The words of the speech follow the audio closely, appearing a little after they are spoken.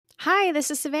Hi, this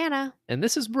is Savannah, And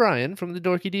this is Brian from the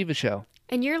Dorky Diva Show,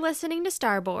 and you're listening to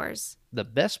Starboars. the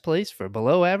best place for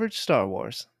below average Star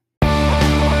Wars.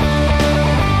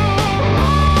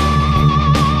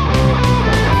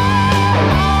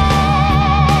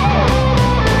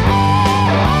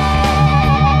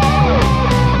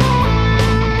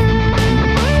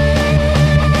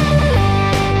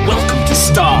 Welcome to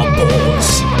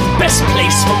Starboars, the best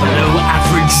place for below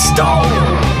average Star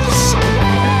Wars.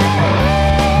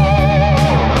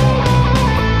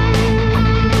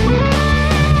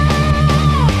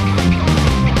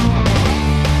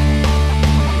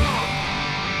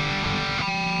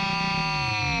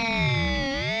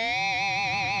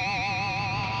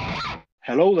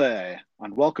 Hello there,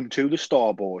 and welcome to the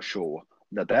Star Wars Show,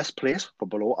 the best place for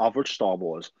below average Star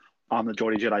Wars. I'm the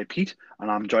Jolly Jedi Pete, and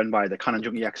I'm joined by the Canon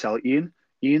Junkie XL Ian.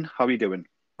 Ian, how are you doing?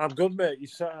 I'm good, mate.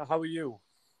 How are you?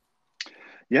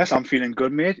 Yes, I'm feeling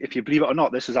good, mate. If you believe it or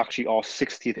not, this is actually our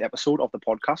 60th episode of the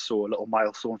podcast, so a little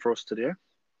milestone for us today.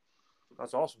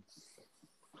 That's awesome.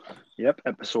 Yep,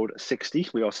 episode 60.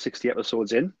 We are 60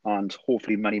 episodes in, and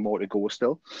hopefully many more to go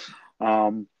still.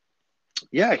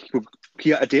 We're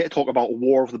here today to talk about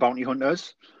War of the Bounty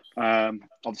Hunters.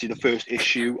 Obviously, the first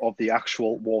issue of the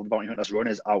actual War of the Bounty Hunters run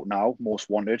is out now, Most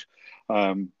Wanted.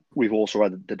 We've also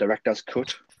read the director's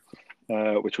cut,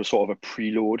 which was sort of a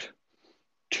preload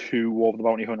to War of the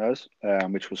Bounty Hunters,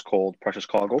 which was called Precious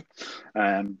Cargo.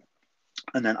 And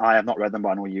then I have not read them, but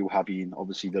I know you have, Ian,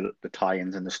 obviously the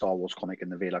tie-ins in the Star Wars comic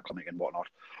and the Vader comic and whatnot.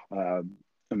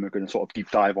 And we're going to sort of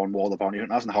deep dive on War of the Bounty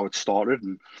Hunters and how it started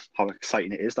and how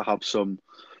exciting it is to have some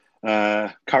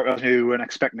characters who weren't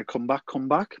expecting to come back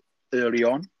early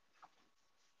on.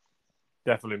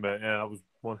 Definitely, mate. Yeah, that was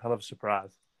one hell of a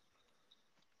surprise.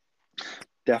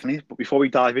 Definitely. But before we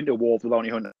dive into War of the Bounty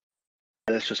Hunters,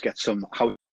 let's just get some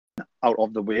out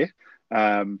of the way.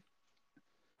 Ian,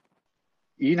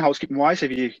 housekeeping wise,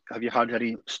 have you had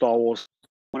any Star Wars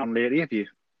going on lately? Have you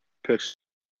purchased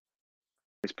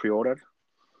pre-ordered?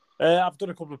 I've done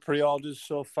a couple of pre-orders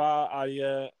so far.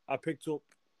 I picked up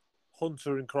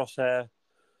Hunter and Crosshair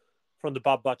from the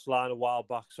Bad Batch line a while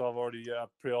back, so I've already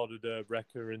pre-ordered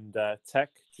Wrecker and Tech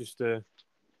just to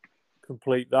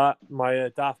complete that.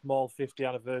 My Darth Maul 50th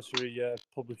anniversary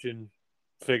publishing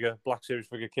figure, Black Series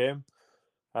figure came.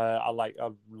 I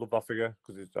love that figure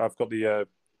because I've got the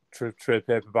trade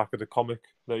paperback of the comic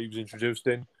that he was introduced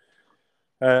in.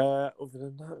 Other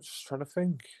than that, just trying to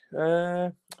think.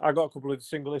 I got a couple of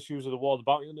single issues of the War of the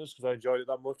Bounty Hunters because I enjoyed it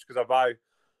that much. Because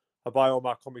I buy all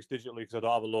my comics digitally because I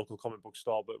don't have a local comic book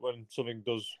store. But when something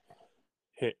does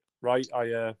hit right,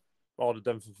 I ordered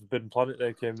them for Forbidden Planet.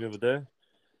 They came the other day.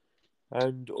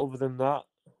 And other than that,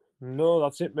 no,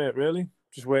 that's it, mate. Really,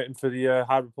 just waiting for the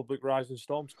High Republic Rising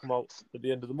Storm to come out at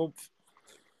the end of the month.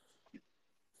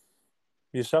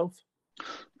 Yourself?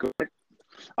 Good.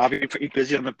 I've been pretty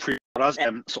busy on the pre-orders.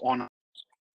 So on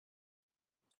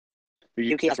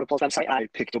the UK Report website, I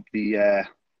picked up the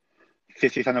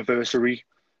 50th anniversary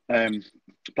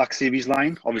Black Series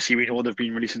line. Obviously, we know they've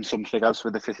been releasing some figures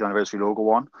with the 50th anniversary logo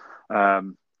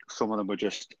on. Some of them were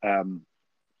just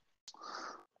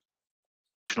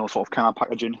sort of can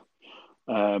packaging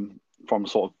from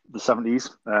sort of the 70s.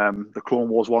 The Clone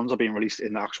Wars ones are being released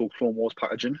in the actual Clone Wars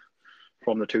packaging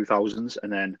from the 2000s,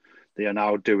 and then they are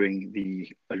now doing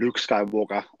a Luke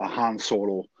Skywalker, a Han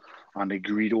Solo, and a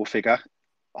Greedo figure,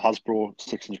 Hasbro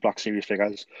 6-inch Black Series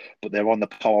figures, but they're on the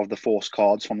Power of the Force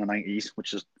cards from the 90s,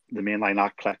 which is the main line I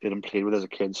collected and played with as a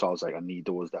kid, so I was like, I need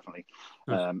those, definitely.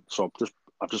 So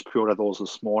I've just pre-ordered those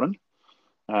this morning.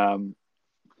 So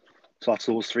that's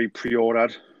those three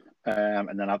pre-ordered.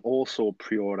 And then I've also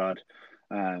pre-ordered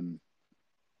the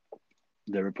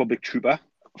Republic Trooper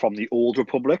from the Old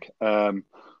Republic.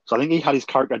 So I think he had his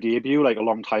character debut like a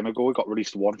long time ago. It got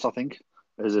released once, I think,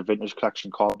 as a vintage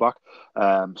collection cardback.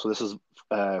 So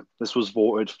this was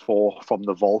voted for from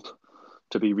the vault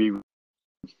to be re.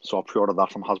 So I pre-ordered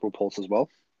that from Hasbro Pulse as well.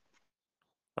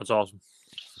 That's awesome.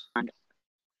 And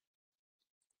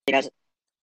Hasbro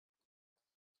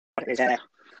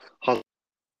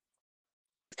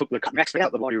took the next figure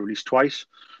that they've already released twice.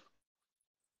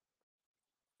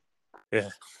 Yeah.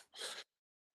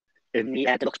 In the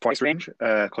deluxe price range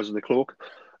because of the cloak.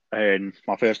 And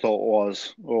my first thought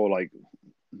was, what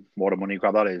a money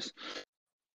grab that is.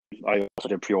 I also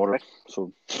did pre-order it,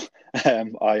 so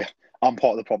I'm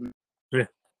part of the problem. Yeah.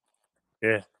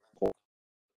 So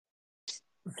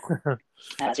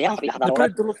yeah, I have that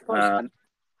order.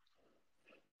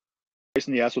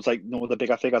 Yeah, so it's like the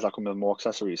bigger figures that come with more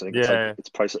accessories. I think it's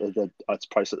priced at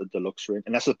the deluxe range,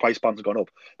 unless the price band's gone up.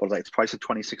 But it's priced at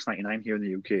 $26.99 here in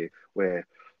the UK, where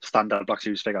standard Black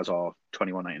Series figures are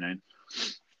 $21.99.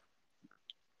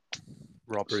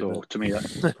 Robbery. So to me,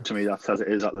 that says it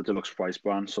is at the deluxe price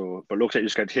brand. So, but it looks like you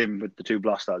just get him with the 2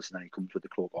 blasters, and then he comes with the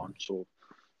cloak on. So,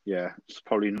 yeah, it's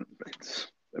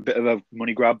a bit of a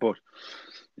money grab, but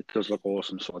it does look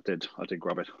awesome. So I did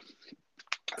grab it.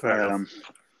 Fair enough.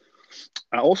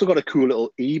 I also got a cool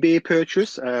little eBay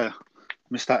purchase.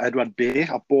 Mr. Edward Bay.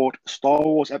 I bought Star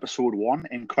Wars Episode 1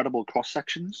 Incredible Cross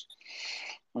Sections.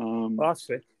 That's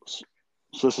it.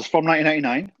 So this is from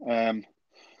 1999.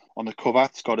 On the cover,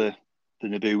 it's got the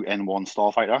Naboo N1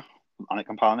 Starfighter and a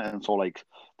companion, and so like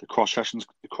the cross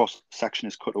section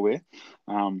is cut away.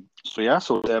 So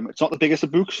it's not the biggest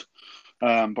of books,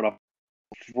 but I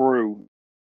through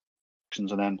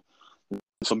sections, and then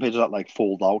some pages that like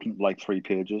fold out in like 3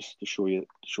 pages to show you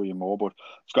more. But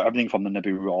it's got everything from the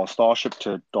Naboo Raw starship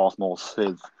to Darth Maul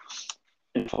Sith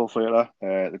Infiltrator.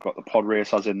 They've got the pod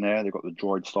racers in there. They've got the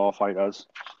droid starfighters.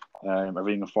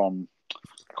 Everything from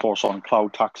Coruscant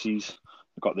Cloud taxis.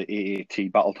 They've got the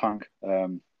AAT battle tank.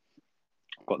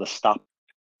 Got the STAP,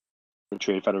 the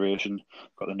Trade Federation.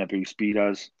 Got the Naboo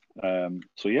speeders.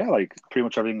 So yeah, like pretty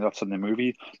much everything that's in the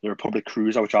movie. The Republic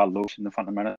Cruiser, which I loved in the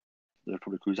Phantom Menace. The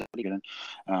Republic Cruiser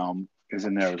is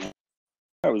in there as well.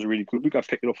 It was a really cool book. I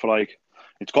picked it up for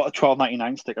it's got a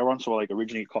 $12.99 sticker on, so like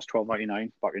originally it cost $12.99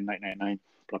 back in 1999,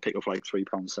 but I picked it up for like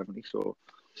 £3.70. So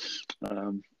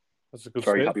that's a good.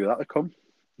 Very happy with that to come.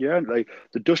 Yeah, like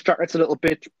the dust jacket's a little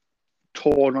bit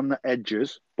torn on the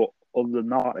edges, but other than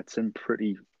that, it's in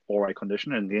pretty alright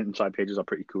condition, and the inside pages are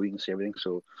pretty cool. You can see everything.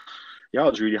 So yeah, I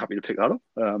was really happy to pick that up.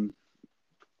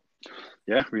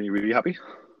 Yeah, really, really happy.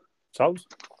 Sounds.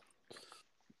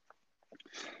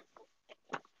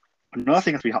 Another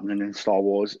thing that's been happening in Star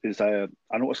Wars is I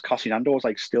noticed Cassian Andor is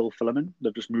like still filming.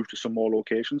 They've just moved to some more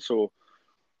locations, so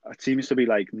it seems to be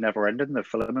like never ending. They're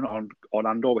filming on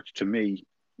Andor, which to me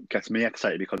gets me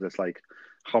excited because it's like,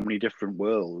 how many different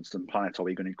worlds and planets are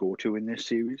we going to go to in this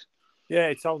series? Yeah,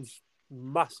 it sounds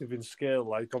massive in scale.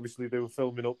 Like obviously they were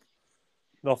filming up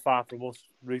not far from us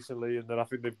recently, and then I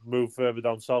think they've moved further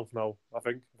down south now. I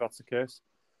think if that's the case.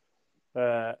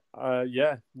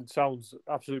 Yeah, it sounds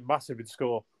absolutely massive in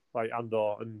scope. Like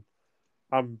Andor, and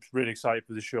I'm really excited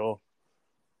for the show.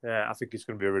 Yeah, I think it's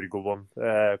going to be a really good one.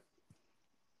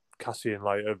 Cassian,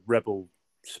 like a rebel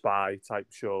spy type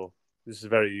show. This is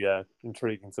very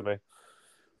intriguing to me.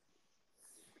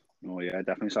 Oh yeah,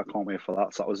 definitely. So I can't wait for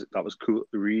that. So that was cool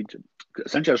to read.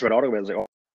 Essentially, I just read out of it. I was like, oh,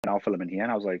 now filming here,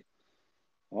 and I was like,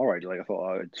 all right. Like I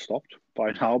thought I'd stopped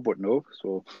by now, but no.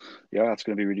 So yeah, that's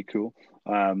going to be really cool.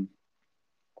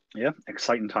 Yeah,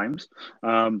 exciting times.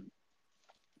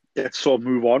 Let's sort of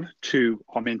move on to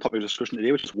our main topic of discussion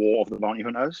today, which is War of the Bounty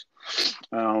Hunters.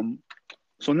 So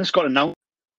when this got announced,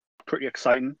 pretty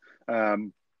exciting.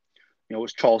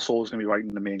 It's Charles Soule's going to be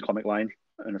writing the main comic line,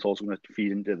 and it's also going to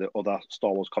feed into the other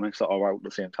Star Wars comics that are out at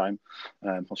the same time.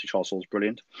 Obviously, Charles Soule's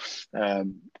brilliant.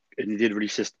 And he did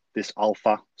release this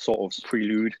alpha sort of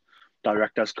prelude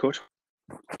director's cut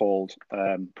called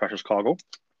Precious Cargo.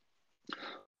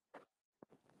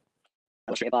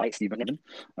 Illustrated by Steve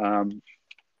McNiven.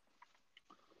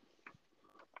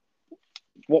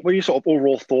 What were your sort of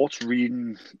overall thoughts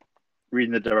reading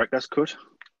the director's cut?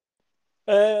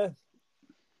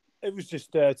 It was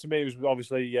just to me. It was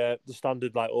obviously the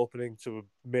standard like opening to a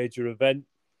major event.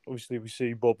 Obviously, we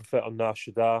see Boba Fett on Nar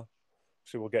Shaddaa,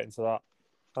 so we'll get into that.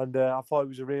 And I thought it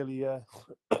was a really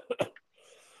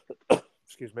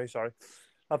excuse me, sorry.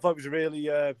 I thought it was a really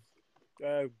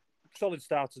solid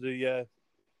start to the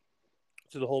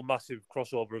whole massive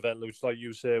crossover event, which, like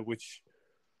you say, which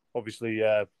obviously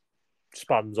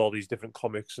spans all these different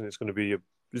comics, and it's going to be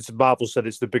Marvel said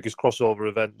it's the biggest crossover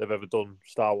event they've ever done,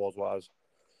 Star Wars wise.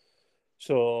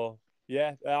 So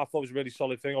yeah, I thought it was a really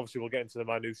solid thing. Obviously, we'll get into the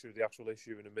minutiae of the actual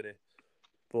issue in a minute,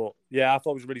 but yeah, I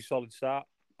thought it was a really solid start.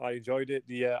 I enjoyed it.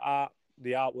 The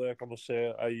artwork, I must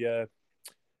say,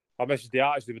 I messaged the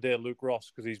artist the other day, Luke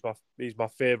Ross, because he's my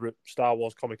favourite Star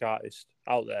Wars comic artist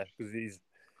out there, because his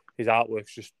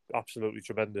artwork's just absolutely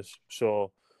tremendous.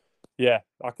 So yeah,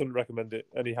 I couldn't recommend it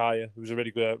any higher. It was a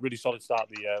really good, really solid start.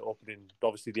 The opening,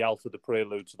 obviously the alpha, the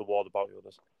prelude to the War of the Bounty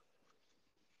Hunters.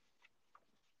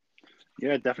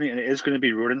 Yeah, definitely, and it is going to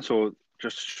be running. So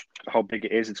just how big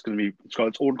it is, it's got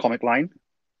its own comic line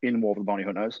in War of the Bounty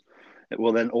Hunters. It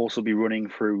will then also be running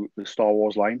through the Star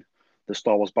Wars line, the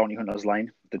Star Wars Bounty Hunters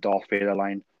line, the Darth Vader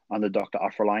line, and the Dr.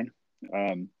 Aphra line.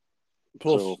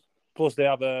 Plus they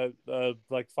have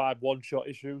like 5 one-shot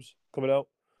issues coming out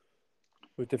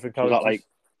with different characters.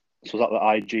 So is that the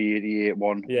IG-88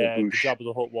 one? Yeah, the Boosh? Jabba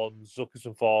the Hutt ones, Zuckuss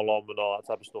and Forlom and all that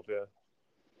type of stuff, yeah.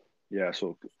 Yeah,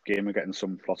 so Gamer getting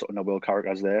some lots of underworld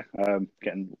characters there,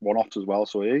 getting one-offs as well.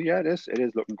 So yeah, it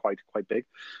is looking quite big.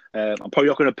 I'm probably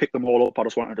not going to pick them all up. I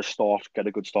just wanted to get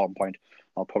a good starting point.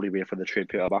 I'll probably wait for the trade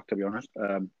paperback, to be honest.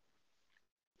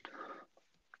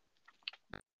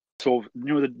 So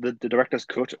the director's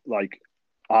cut, like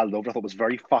I loved. I thought it was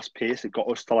very fast paced. It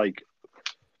got us to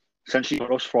essentially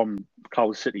got us from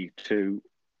Cloud City to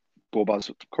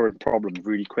Boba's current problems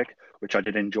really quick, which I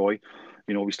did enjoy.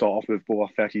 We start off with Boba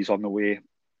Fett. He's on the way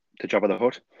to Jabba the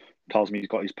Hutt. Tells me he's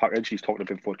got his package. He's talking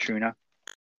to Bib Fortuna.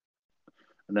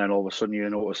 And then all of a sudden you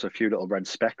notice a few little red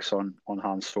specks on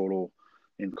Han Solo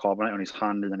in carbonite on his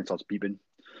hand, and then it starts beeping.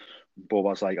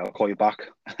 Boba's like, "I'll call you back."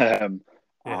 And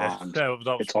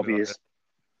it's obvious.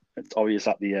 It's obvious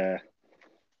that the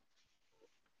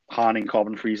Han in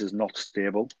carbon freeze is not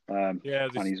stable. They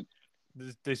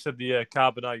said the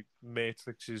carbonite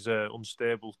matrix is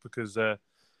unstable because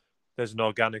there's an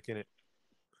organic in it.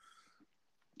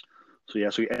 So he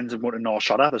ends up going to Nar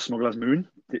Shaddaa, the smuggler's moon.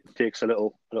 It takes a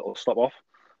little stop off,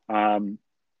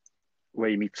 where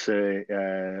he meets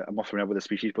I'm not familiar with the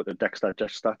species, but the Dexter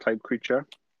type creature.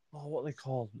 Oh, what are they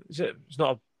called? It's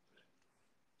not a.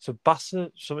 It's a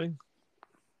Bassa something.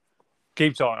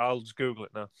 Keep talking. I'll just Google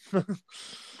it now.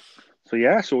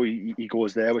 So he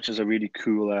goes there, which is a really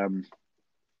cool.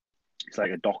 He's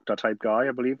like a doctor type guy,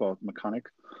 I believe, or mechanic.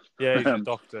 Yeah, he's a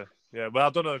doctor. Yeah, well, I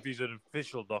don't know if he's an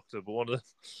official doctor, but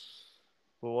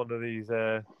one of these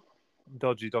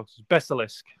dodgy doctors.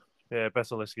 Basilisk. Yeah,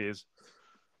 Basilisk is.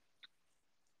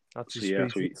 That's his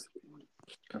species.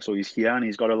 So he's here, and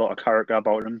he's got a lot of character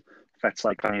about him. Fett's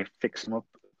like, "Can you fix him up?"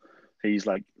 He's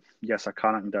like, "Yes, I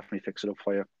can. I can definitely fix it up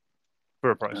for you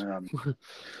for a price."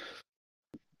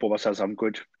 Boba says, "I'm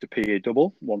good to pay a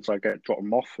double once I drop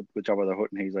him off with Jabba the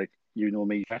Hutt," and he's like, "You know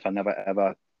me, Fett. I never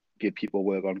ever give people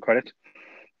work on credit.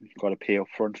 You've got to pay up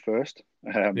front first."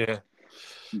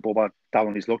 Boba, down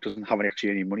on his luck, doesn't have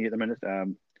any money at the minute.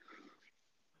 And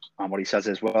what he says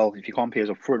is, "Well, if you can't pay us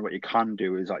up front, what you can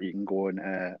do is that you can go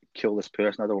and kill this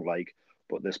person I don't like,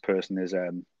 but this person is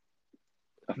a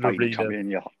fighting champion."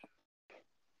 Yeah,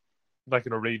 like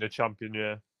an arena champion,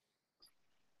 yeah.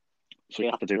 So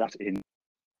you have to do that in.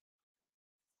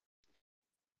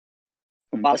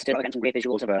 While still getting some great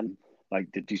visuals of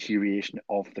like the deterioration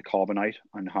of the carbonite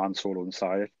and Han Solo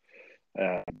inside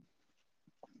it,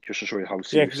 just to show you how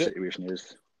serious the situation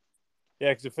is.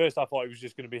 Yeah, because at first I thought it was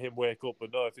just going to be him wake up,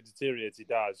 but no, if it deteriorates, he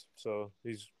dies. So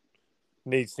he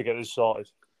needs to get this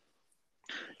sorted.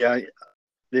 Yeah,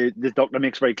 the doctor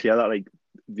makes very clear that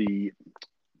the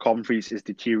carbon freeze is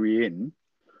deteriorating,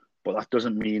 but that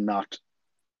doesn't mean that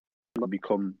it will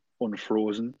become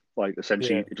unfrozen.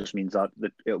 Essentially, It just means that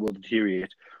it will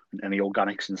deteriorate and any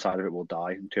organics inside of it will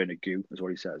die and turn to goo, is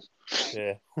what he says.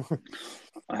 Yeah.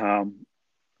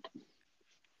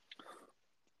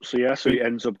 So he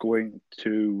ends up going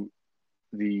to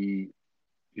he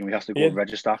has to go and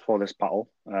register for this battle.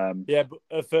 But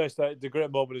at first, the great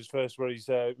moment is first where he's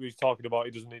talking about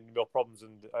he doesn't need any more problems,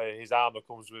 and his armor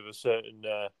comes with a certain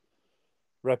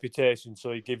reputation,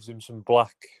 so he gives him some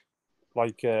black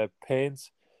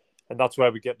paint. And that's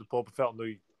where we get the Boba Fett on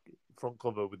the front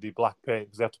cover with the black paint,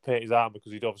 because they have to paint his armor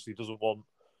because he obviously doesn't want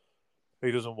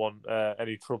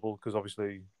any trouble, because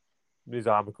obviously his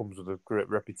armor comes with a great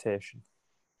reputation.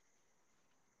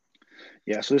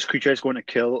 Yeah, so this creature is going to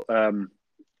kill.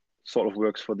 Sort of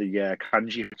works for the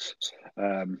Kanji Huts.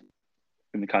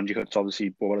 In the Kanji Huts, obviously,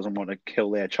 Boba doesn't want to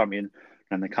kill their champion,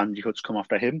 and the Kanji Huts come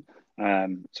after him.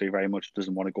 So he very much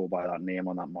doesn't want to go by that name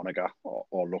on that moniker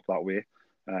or look that way.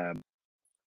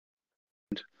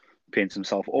 Paints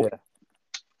himself up,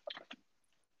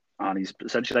 and he's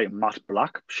essentially like matte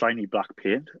black, shiny black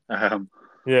paint. And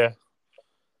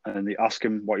they ask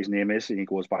him what his name is, and he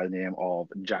goes by the name of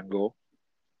Django,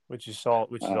 which is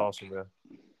awesome.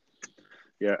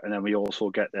 Yeah, and then we also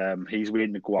get he's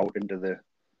waiting to go out into the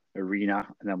arena,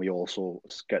 and then we also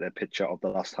get a picture of the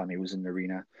last time he was in the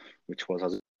arena, which was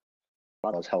as his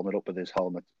father's helmet up with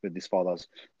his father's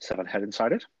severed head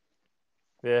inside it.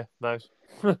 Yeah, nice.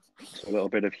 So a little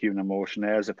bit of human emotion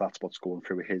there, as if that's what's going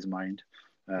through his mind.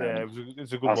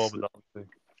 It's a good moment.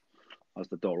 As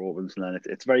the door opens, and then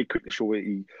it's very quick to show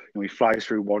he flies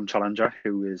through one challenger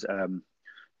who is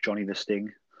Johnny the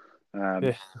Sting.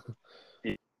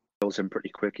 He kills him pretty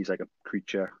quick. He's like a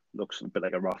creature, looks a bit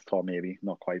like a Rathor, maybe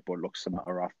not quite, but looks similar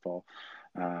to Rathor.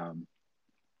 And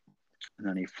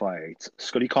then he fights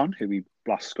Scuddy-Con, who he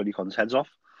blasts Scuddy-Con's heads off.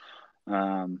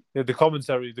 The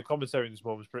commentary in this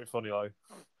moment is pretty funny,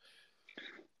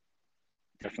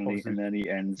 definitely. And then he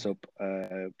ends up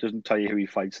doesn't tell you who he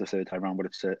fights the third time around, but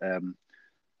it's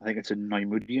I think it's a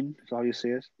Neimoidian, is how you say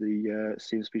it. The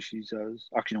same species as...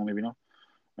 Actually, no, maybe not.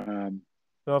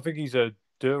 No, I think he's a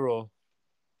Duro,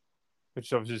 which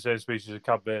is obviously the same species as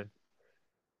Cad Bane.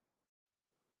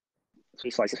 So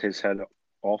he slices his head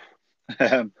off.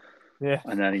 Yeah.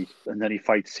 And then he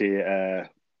fights a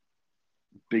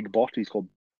big bot. He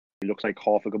looks like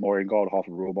half a Gamorrean god, half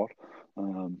a robot.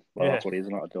 That's what he is,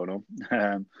 I don't know.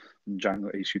 And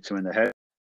Django, he shoots him in the head.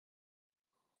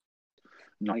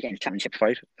 Not a championship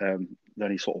fight.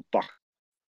 Then he sort of back.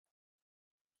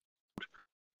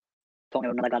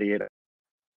 Talking about another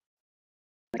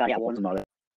guy.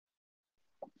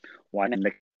 Why didn't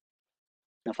Nick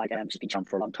fight has been champ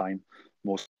for a long time?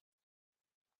 Most.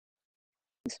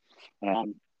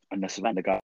 And this is when the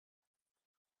guy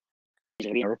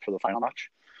Europe for the final match.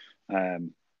 I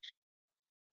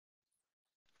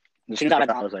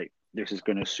was like, this is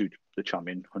going to suit the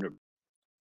champion 100.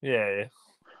 Yeah.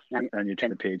 And you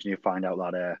turn the page and you find out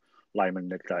that Lyman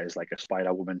Nikta is like a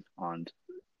Spider Woman, and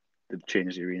they've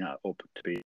changed the arena up to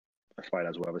be a Spider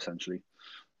as well, essentially.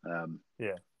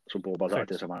 So Boba's at a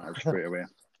disadvantage straight away.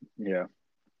 Yeah.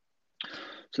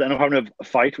 So then I'm having a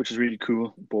fight, which is really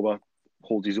cool. Boba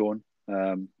holds his own.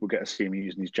 We'll get to see him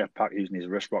using his jetpack, using his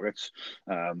wrist rockets,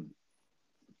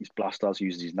 his blasters,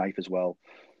 uses his knife as well.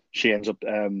 She ends up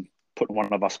putting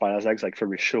one of our spider's eggs like for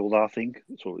his shoulder, I think.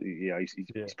 So yeah,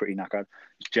 he's pretty knackered.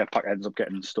 His jetpack ends up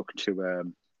getting stuck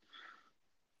to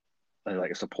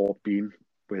like a support beam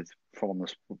from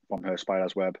her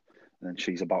spider's web, and then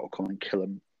she's about to come and kill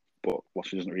him. But what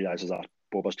she doesn't realise is that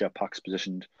Boba's jetpack's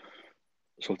positioned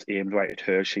so it's aimed right at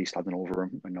her. She's standing over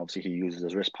him, and obviously he uses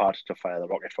his wrist pad to fire the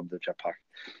rocket from the jetpack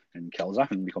and kills her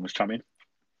and becomes champion.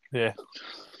 Yeah.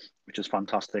 Which is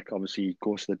fantastic. Obviously, he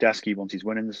goes to the desk, he wants his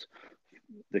winnings.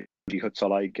 The Huts are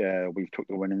like, we've took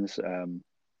the winnings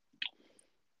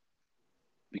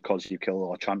because you killed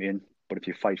our champion, but if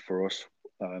you fight for us,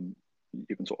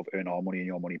 you can sort of earn our money and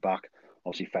your money back.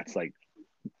 Obviously, Fett's like,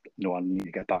 no, I need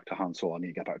to get back to Han Solo, I need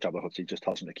to get back to Jabba the Hutt, so he just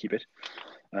tells him to keep it.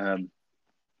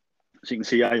 So you can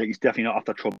see he's definitely not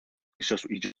after trouble. He just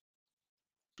into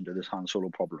this Han Solo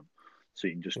problem, so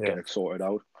you can just get it sorted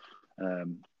out.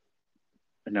 And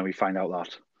then we find out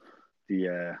that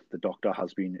the Doctor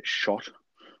has been shot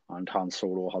and Han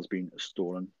Solo has been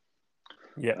stolen.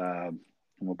 Yeah. And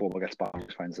when Boba gets back, he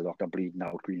finds the Doctor bleeding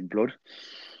out green blood.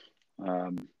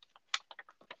 And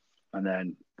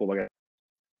then Boba gets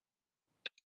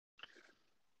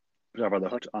Jabba the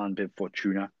Hutt and Bib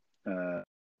Fortuna.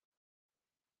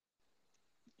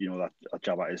 You know that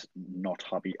Jabba is not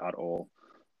happy at all.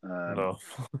 No.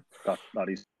 that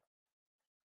he's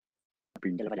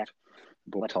been delivered.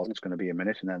 Boba tells him it's going to be a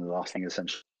minute, and then the last thing is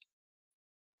essentially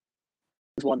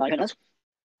one night has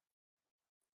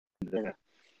the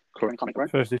current comic run.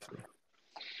 First issue.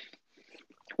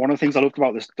 One of the things I loved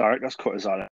about this director's cut is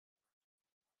that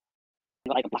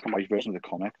like a black and white version of the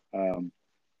comic.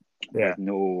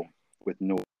 With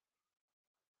no. So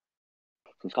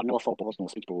it's got no photos, no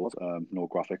speech bubbles, no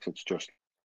graphics. It's just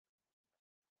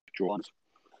drawings.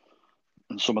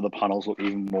 And some of the panels look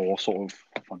even more sort of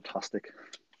fantastic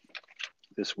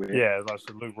this way. Yeah, that's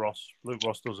Luke Ross. Luke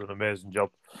Ross does an amazing job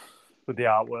with the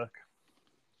artwork.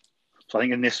 So I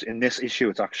think in this issue,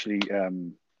 it's actually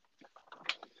who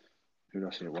did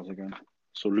I say it was again?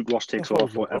 So Luke Ross takes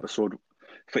over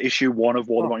for issue 1 of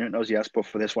War of the Monument, yes, but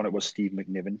for this one it was Steve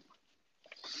McNiven.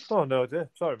 Oh no, dear.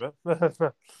 Sorry, man.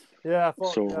 Yeah, I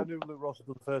thought I knew Luke Ross had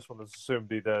done the first one. I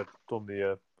assumed he'd done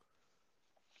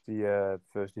the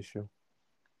first issue.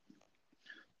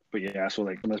 But yeah, so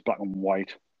like this black and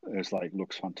white is like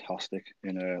looks fantastic.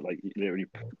 Like you literally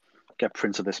get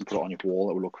prints of this and put it on your wall.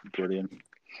 It would look brilliant.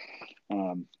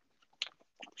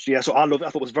 So I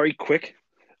thought it was very quick.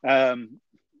 A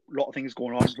lot of things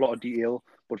going on, a lot of detail,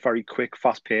 but very quick,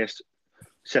 fast paced.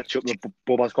 Sets you up that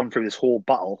Boba's gone through this whole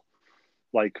battle,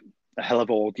 like a hell of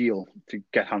an ordeal to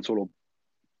get Han Solo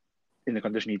in the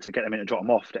condition he needs to get him in to drop him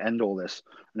off to end all this,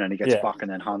 and then he gets back,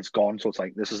 and then Han's gone. So it's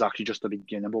like this is actually just the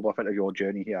beginning, Boba Fett, of your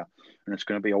journey here, and it's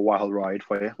going to be a wild ride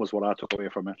for you. Was what I took away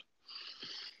from it.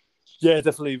 Yeah,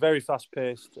 definitely very fast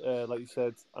paced, like you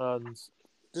said, and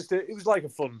just it was like a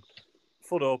fun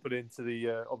opening to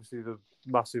the obviously the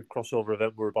massive crossover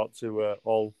event we're about to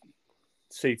all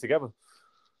see together.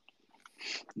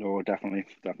 No, definitely,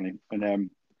 and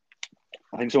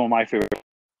I think some of my favorite.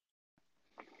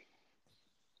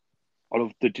 All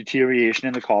of the deterioration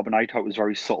in the carbonite, how it was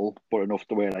very subtle, but enough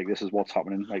the way like this is what's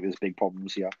happening, like there's big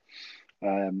problems here.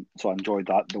 So I enjoyed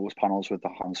those panels with the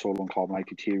Han Solo and carbonite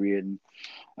deteriorating.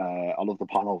 I love the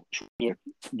panel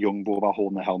young Boba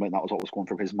holding the helmet, and that was what was going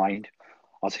through his mind.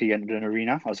 as he entered an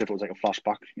arena, as if it was like a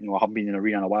flashback. You know, I haven't been in an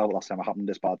arena in a while. Last time it happened,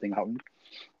 this bad thing happened.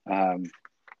 And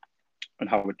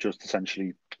how it just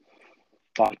essentially,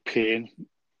 that pain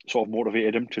sort of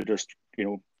motivated him to just, you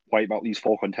know, wipe out these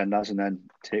 4 contenders and then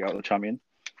take out the champion.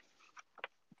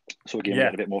 So again, we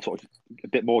get a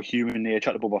bit more human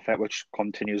nature to Boba Fett, which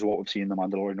continues what we've seen in the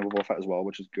Mandalorian of Boba Fett as well,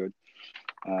 which is good.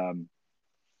 I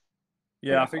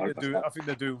think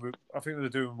they're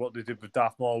doing what they did with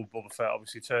Darth Maul with Boba Fett.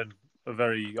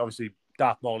 Obviously,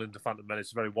 Darth Maul in the Phantom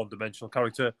Menace, a very one-dimensional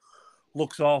character.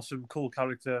 Looks awesome, cool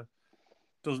character.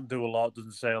 Doesn't do a lot,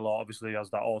 doesn't say a lot. Obviously,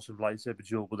 has that awesome lightsaber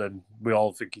duel, but then we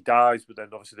all think he dies. But then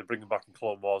obviously they bring him back in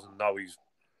Clone Wars, and now he's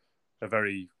a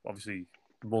very obviously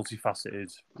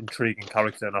multifaceted, intriguing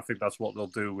character. And I think that's what they'll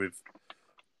do with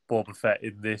Boba Fett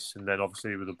in this, and then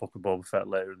obviously with the Book of Boba Fett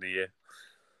later in the year.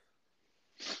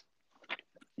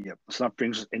 Yep. So that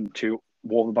brings us into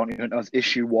War of the Bounty Hunters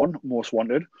issue 1, Most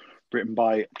Wanted, written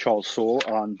by Charles Soule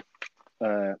and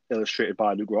illustrated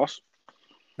by Luke Ross.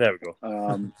 There we go.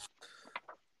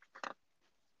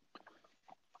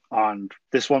 And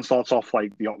this one starts off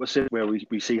like the opposite, where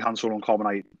we see Han Solo and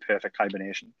Carbonite in perfect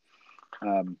hibernation,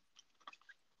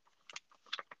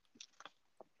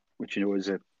 which, you know, is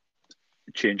a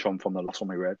change from the last one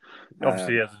we read.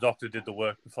 Obviously, the Doctor did the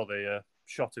work before they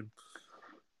shot him.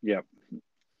 Yeah.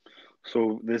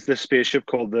 So there's this spaceship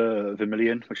called the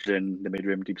Vermilion, which is in the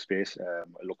mid-rim deep space.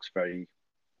 It looks very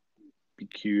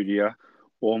peculiar,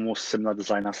 almost similar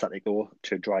design aesthetic though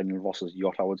to Dryden and Voss's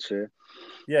yacht, I would say.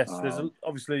 Yes, there's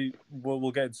obviously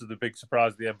we'll get into the big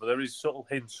surprise at the end, but there is subtle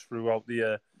hints throughout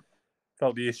the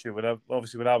issue. When I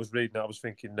was reading it, I was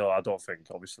thinking, no, I don't think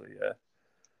obviously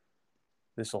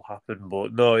this will happen,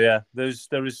 but no, yeah, there is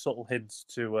subtle hints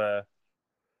to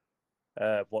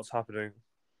what's happening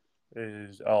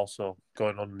is also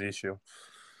going on in the issue.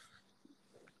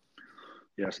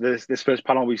 Yeah, so this first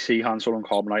panel we see Han Solo and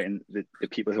Carbonite, and the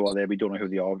people who are there, we don't know who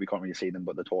they are, we can't really see them,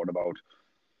 but they're talking about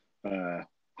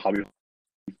how they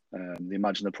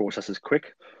imagine the process is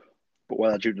quick, but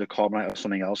whether due to the Carbonite or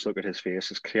something else, look at his face,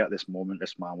 it's clear at this moment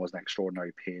this man was in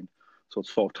extraordinary pain. So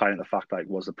it's sort of tying the fact like,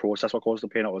 was the process what caused the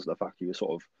pain, or was it the fact he was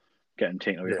sort of getting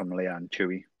taken away from Leia and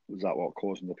Chewie? Was that what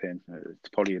caused him the pain? It's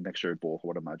probably a mixture of both, I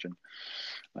would imagine.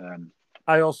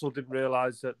 I also didn't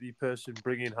realise that the person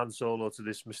bringing Han Solo to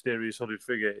this mysterious hooded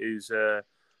figure is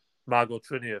Margot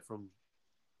Trinier from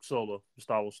Solo, the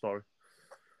Star Wars story.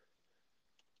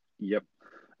 Yep.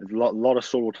 There's a lot of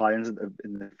Solo tie-ins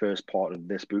in the first part of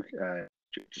this book,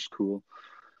 which is cool.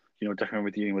 You know, definitely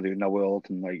with dealing with the inner world,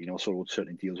 and like, you know, Solo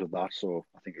certainly deals with that. So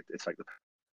I think it's like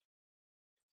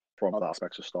from other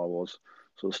aspects of Star Wars.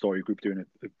 So the story group doing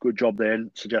a good job there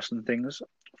in suggesting things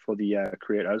for the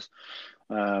creators.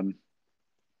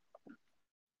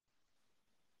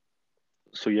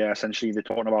 So yeah, essentially they're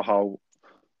talking about how,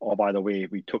 oh, by the way,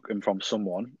 we took him from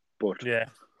someone, but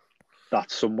that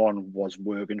someone was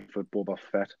working for Boba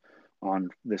Fett,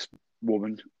 and this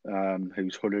woman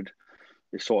who's hooded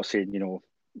is sort of saying, you know,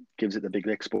 gives it the big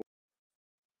expo.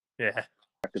 Yeah.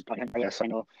 Yes, I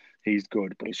know he's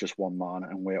good, but it's just one man,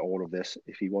 and we're all of this.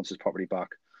 If he wants his property back,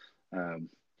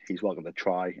 he's welcome to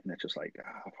try. And it's just like,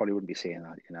 I probably wouldn't be saying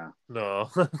that, you know. No.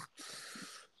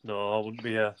 No, I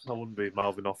wouldn't be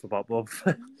mouthing off about Bob.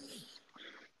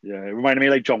 Yeah, it reminded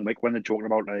me like John Wick when they're talking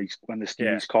about like when they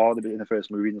steal his car in the first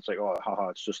movie, and it's like, oh, haha,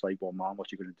 it's just like one man.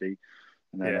 What you gonna do?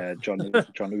 And then John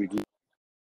Louis,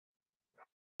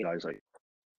 I was like,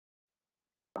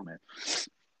 damn it.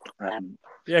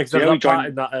 Because there's a part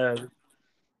in that.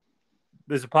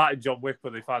 There's a part in John Wick where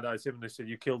they find out it's him, and they say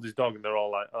you killed his dog, and they're all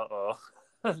like, uh oh,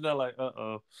 and they're like, uh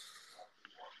oh.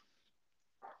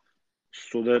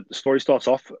 So the story starts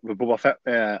off with Boba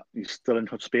Fett. He's still in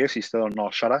Hutt space. He's still on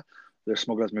Nar Shaddaa, the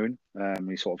smuggler's moon.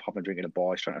 He's sort of having a drink in a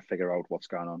bar. He's trying to figure out what's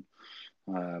going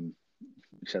on.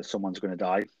 He says someone's going to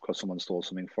die because someone stole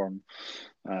something from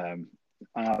him.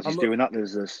 And as he's doing that,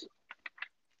 there's this.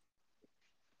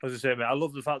 I was just saying, mate, I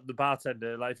love the fact that the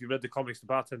bartender, like, if you read the comics, the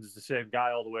bartender's the same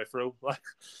guy all the way through. Like,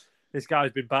 this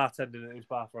guy's been bartending at his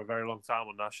bar for a very long time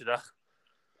on Nar Shaddaa.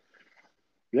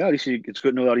 Yeah, at least it's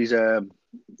good to know that he's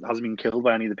hasn't been killed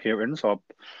by any of the patrons, and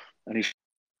he's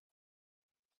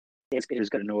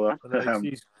good to know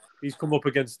that. He's come up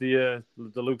against the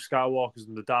Luke Skywalkers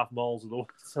and the Darth Mauls of the world,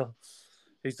 so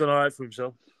he's done all right for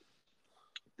himself.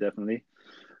 Definitely.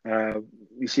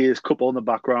 You see his couple in the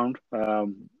background,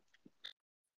 and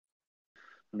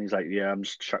he's like, "Yeah, I'm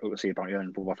just trying to see about you."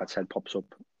 And Boba Fett's head pops up,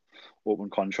 open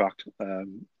contract.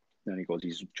 Then he goes,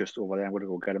 "He's just over there. I'm going to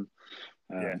go get him."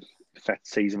 Fett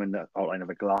sees him in the outline of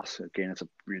a glass. Again, it's a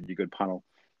really good panel.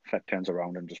 Fett turns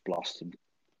around and just blasts, and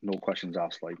no questions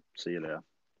asked. Like, see you there.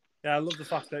 Yeah, I love the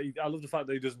fact that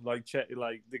he doesn't like check.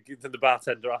 Like the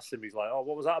bartender asks him, he's like, "Oh,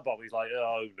 what was that about?" He's like,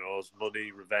 "Oh, who knows?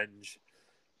 Money, revenge.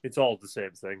 It's all the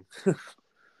same thing."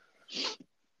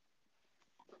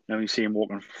 Now you see him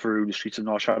walking through the streets of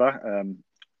North Shadow.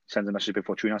 Sends a message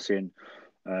before Fortuna saying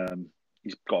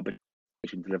he's got a bit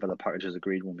to deliver the packages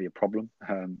agreed, won't be a problem.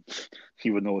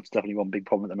 You would know it's definitely one big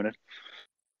problem at the minute.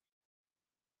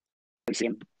 We see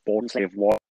him Board slave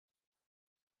war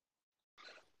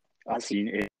as he seen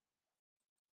it.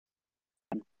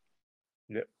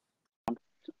 Yep.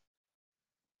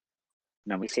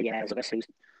 Now we see Zuckus, who's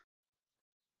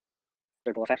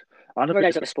third effect. I don't Where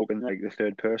think guys it's spoken like the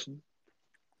third person.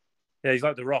 Yeah, he's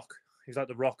like the Rock. He's like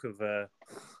the Rock of the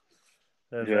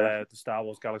Star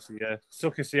Wars galaxy. Yeah,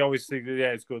 Zuckus. He always thinks,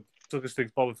 yeah, it's good. Zuckus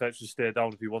thinks Boba Fett should stay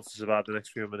down if he wants to survive the next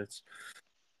few minutes.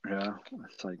 Yeah,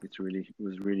 it's like it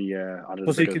was really added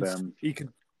Plus, a bit of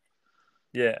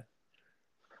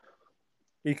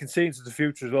he can see into the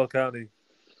future as well, can't he?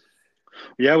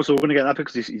 Yeah, so we're going to get that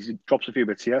because he drops a few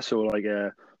bits here. So like,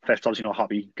 Fett's obviously not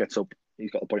happy. Gets up.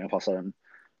 He's got a point of pass on.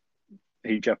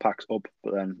 He jetpacks up,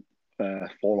 but then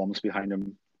Forlom's behind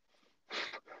him.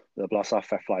 The blast off.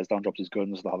 Fett flies down, drops his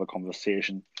guns. They have a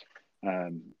conversation,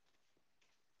 and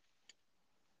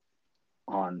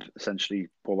essentially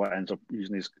Boba ends up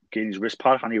using getting his wrist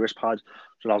pad, handy wrist pad,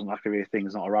 so it doesn't activate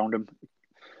things not around him.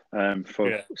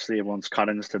 Slave One's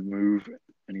cannons to move,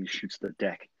 and he shoots the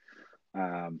deck.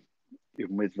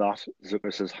 Even with that,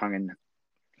 Zuckus is hanging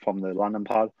from the landing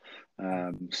pad,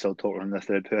 still talking in the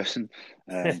third person.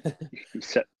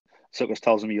 Zuckus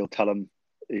tells him he'll tell him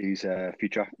his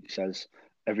future. He says,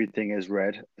 "Everything is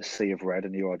red, a sea of red,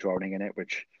 and you are drowning in it,"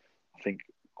 which I think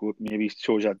maybe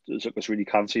shows that Zuckus really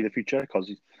can see the future,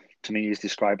 because to me he's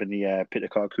describing the pit of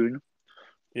Cocoon.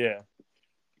 Yeah.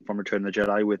 From Return of the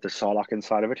Jedi with the Sarlacc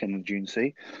inside of it in the Dune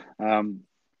Sea.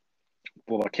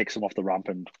 Boba kicks him off the ramp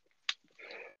and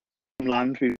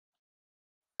land at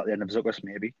the end of Zuckus,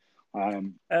 maybe.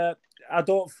 I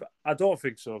don't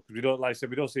think so, because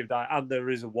we don't see him die, and there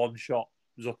is a one-shot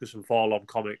Zuckus and Forlom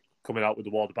comic coming out with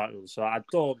the Water Battle, so I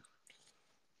don't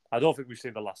think we've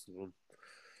seen the last of them.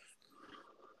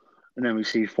 And then we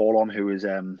see Forlom, who is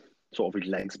sort of his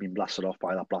legs being blasted off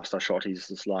by that blaster shot. He's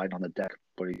just lying on the deck,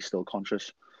 but he's still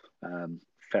conscious.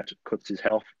 Fett cuts his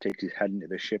head off, takes his head into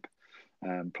the ship,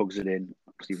 plugs it in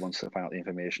because he wants to find out the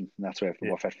information. And that's where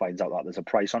Fett finds out that there's a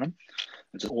price on him.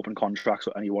 It's an open contract,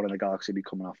 so anyone in the galaxy will be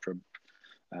coming after him.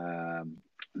 And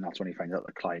that's when he finds out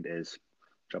the client is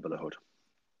Jabba the Hutt.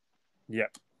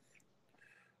 Yep.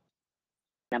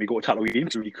 We go to Tatooine,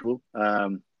 which is really cool.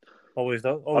 Always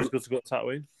good to go to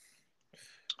Tatooine.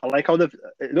 I like how they've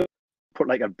put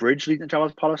like a bridge leading to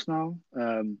Jabba's palace now.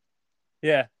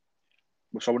 Yeah.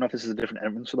 So I wonder if this is a different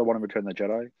entrance to the one in Return of the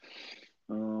Jedi.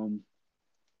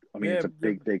 It's a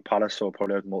big palace, so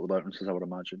probably has multiple entrances, I would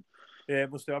imagine. Yeah,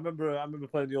 it must do. I remember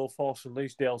playing the old Force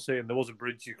Unleashed DLC, and there was a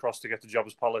bridge you crossed to get to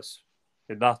Jabba's palace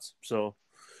in that. So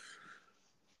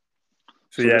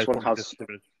yeah, this one has.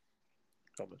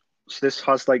 So this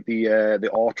has like the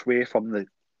archway from the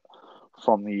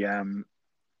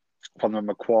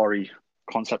Macquarie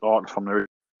concept art from the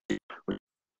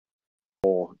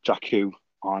or Jakku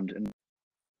and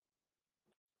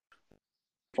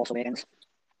Force Awakens.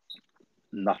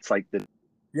 And that's like the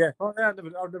I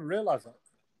never realised that.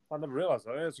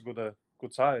 Yeah, it's a good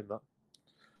tie in that.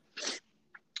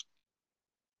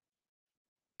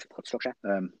 Structure.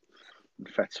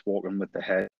 Fett's walking with the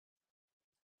head.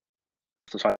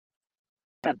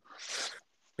 Yeah,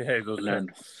 he does. And then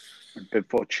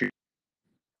before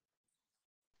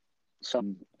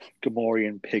some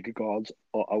Gamorrean pig gods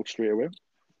are out straight away.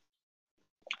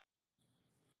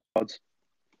 Gods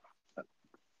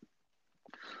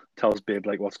tells Babe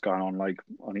like what's going on. Like,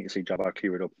 I need to see Jabba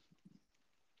clear it up.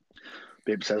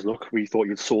 Babe says, "Look, we thought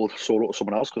you'd sold it to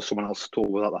someone else because someone else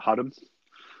told us that they had him."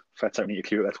 Fett's out, need to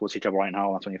clear it. Let's go see Jabba right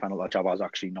now. That's when you find out that Jabba is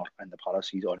actually not in the palace.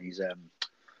 He's on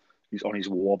his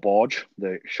war barge,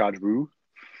 the Shadru,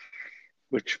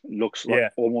 which looks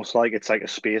like almost like it's like a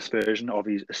space version of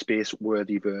a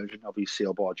space-worthy version of his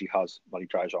sail barge he has while he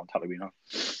drives around Tatooine.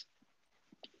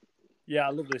 Yeah,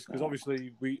 I love this because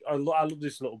obviously I love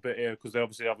this little bit here because they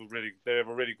obviously have a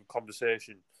really good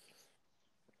conversation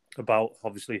about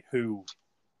obviously who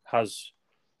has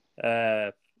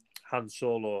Han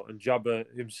Solo, and Jabba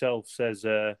himself says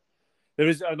there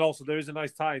is a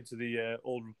nice tie into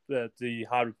the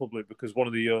High Republic because one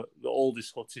of the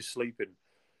oldest Hutts is sleeping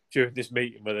during this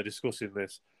meeting where they're discussing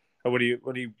this, and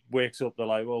when he wakes up, they're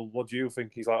like, "Well, what do you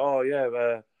think?" He's like, "Oh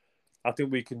yeah, I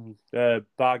think we can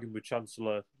bargain with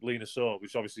Chancellor Lena Soh,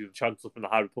 which is obviously the Chancellor from the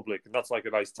High Republic," and that's like a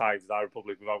nice tie to the High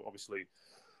Republic without obviously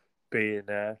being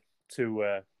too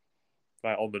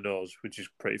like on the nose, which is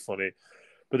pretty funny.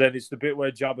 But then it's the bit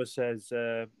where Jabba says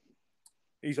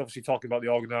he's obviously talking about the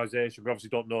organisation. We obviously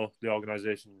don't know the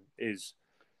organisation is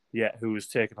yet who has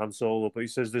taken Han Solo, but he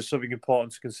says there's something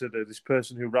important to consider. This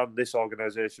person who ran this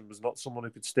organisation was not someone who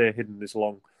could stay hidden this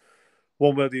long.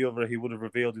 One way or the other, he would have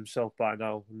revealed himself by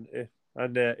now.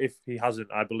 And if he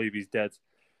hasn't, I believe he's dead.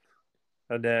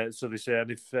 And so they say, and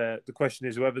if the question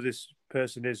is, whoever this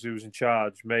person is who's in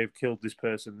charge may have killed this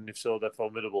person, and if so, they're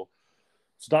formidable.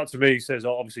 So that to me says,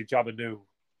 obviously, Jabba knew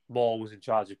Maul was in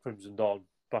charge of Crimson Dawn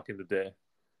back in the day,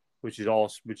 which is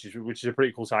awesome, which is a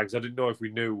pretty cool sign, because I didn't know if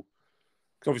we knew.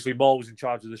 Because obviously, Maul was in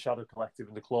charge of the Shadow Collective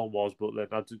in the Clone Wars, but then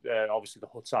obviously the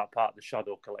Hutts are part of the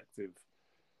Shadow Collective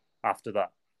after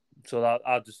that. So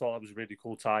I just thought that was a really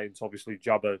cool tie into obviously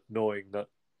Jabba knowing that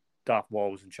Darth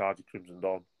Maul was in charge of Crimson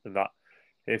Dawn, and that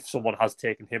if someone has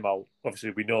taken him out,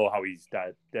 obviously we know how he's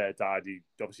died. He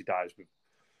obviously dies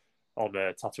on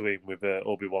Tatooine with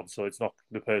Obi-Wan, so it's not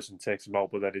the person takes him out,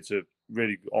 but then it's a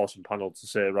really awesome panel to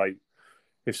say, right,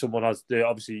 if someone has,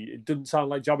 obviously it doesn't sound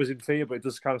like Jabba's in fear, but it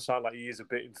does kind of sound like he is a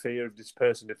bit in fear of this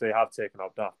person if they have taken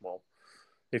out Darth Maul,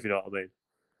 if you know what I mean.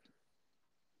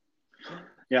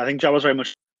 Yeah, I think Jabba's very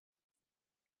much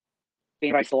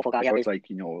Being very thoughtful guy. so it's like,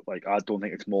 I don't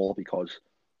think it's Maul, because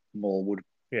Maul would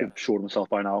have showed himself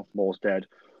by now. Maul's dead.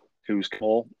 Who's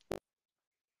Maul?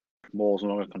 Maul's no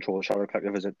longer control the Shadow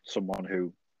Collective. Is it someone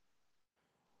who,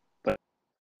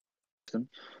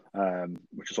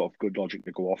 which is sort of good logic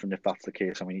to go off? And if that's the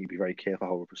case, we need to be very careful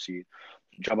how we proceed.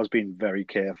 Jabba's been very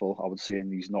careful, I would say,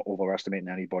 and he's not overestimating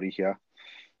anybody here.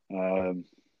 In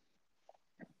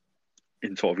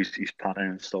sort of his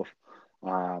planning and stuff.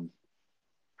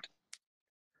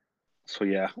 So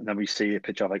yeah, and then we see a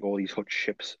picture of like all these Hutt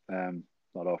ships that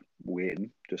are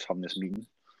waiting, just having this meeting.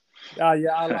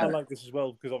 Yeah, I like this as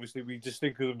well, because obviously we just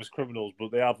think of them as criminals,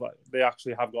 but they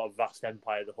actually have got a vast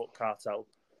empire, the Hutt cartel.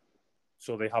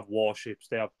 So they have warships,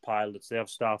 they have pilots, they have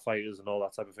starfighters, and all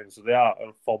that type of thing. So they are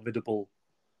a formidable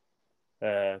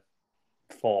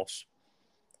force.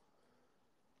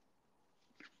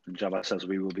 And Jabba says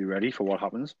we will be ready for what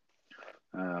happens.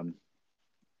 And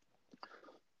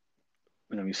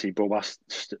then we see Boba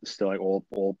still like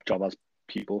all Jabba's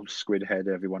people, Squidhead,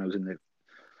 everyone who's in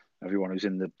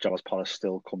the Jabba's palace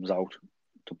still comes out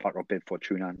to pack up Bib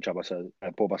Fortuna. And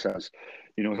Boba says,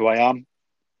 "You know who I am.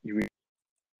 You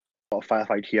got a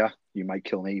firefight here. You might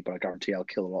kill me, but I guarantee I'll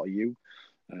kill a lot of you."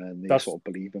 And they sort of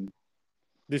believe him.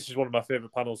 This is one of my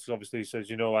favourite panels, because obviously he says,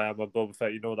 "You know I am a Boba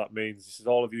Fett. You know what that means." This is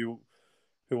all of you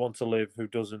who want to live, who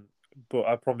doesn't. But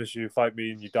I promise you, fight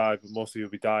me and you die, but most of you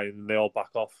will be dying. And they all back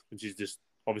off, which is just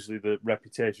obviously the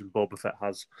reputation Boba Fett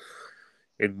has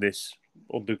in this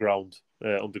underworld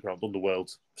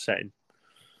setting.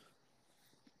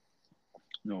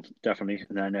 No, definitely.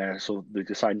 And then so they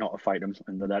decide not to fight him,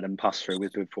 and they let him pass through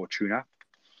with Bib Fortuna,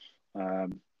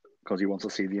 because he wants to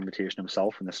see the invitation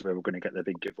himself, and this is where we're going to get the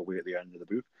big giveaway at the end of the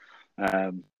book.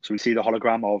 So we see the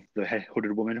hologram of the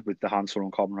hooded woman with the Han Solo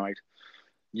and Carbonite.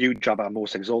 You, Jabba,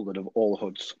 most exalted of all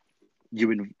Hutts,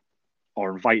 you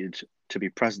are invited to be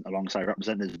present alongside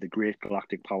representatives of the great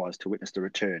galactic powers to witness the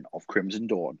return of Crimson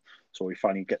Dawn. So we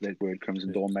finally get the word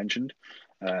Crimson Dawn mentioned.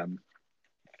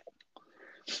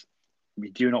 We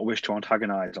do not wish to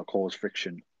antagonize or cause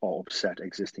friction or upset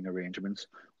existing arrangements.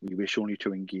 We wish only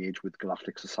to engage with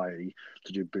galactic society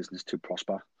to do business to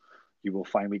prosper. You will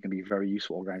find we can be a very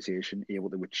useful organization, able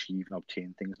to achieve and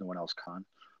obtain things no one else can,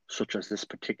 such as this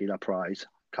particular prize,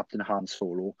 Captain Han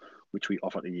Solo, which we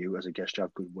offer to you as a gesture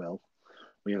of goodwill.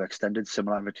 We have extended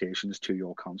similar invitations to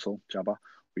your council, Jabba.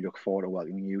 We look forward to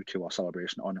welcoming you to our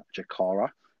celebration on Jakara.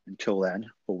 Until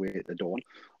then, we'll wait at the dawn.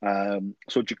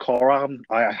 So Jakara,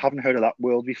 I haven't heard of that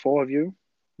world before. Have you?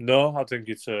 No, I think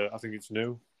it's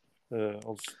new.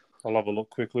 I'll have a look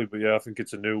quickly, but yeah, I think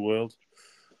it's a new world.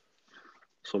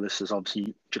 So this is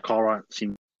obviously Jakara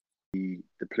seems to be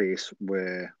the place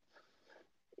where,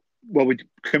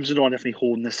 Crimson Dawn definitely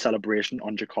holding this celebration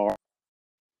on Jakara.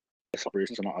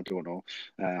 Celebrations or not, I don't know.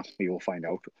 We will find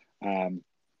out.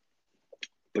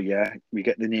 But yeah, we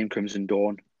get the name Crimson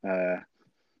Dawn.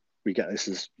 We get this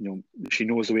as, she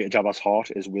knows the way to Jabba's heart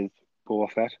is with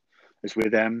Boba Fett. It's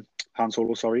with Han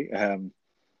Solo, sorry. Yeah.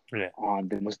 And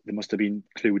they must have been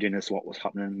clued in as to what was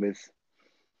happening with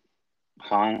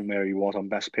Han and where he was on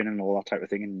Bespin and all that type of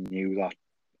thing, and knew that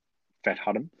Fett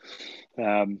had him.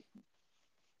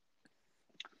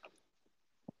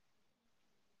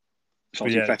 So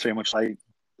yeah. Fett's very much like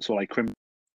Crimson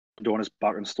Dawn is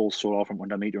back and stole Solo from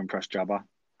under me to impress Jabba.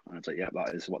 And it's like, yeah,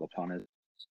 that is what the plan is.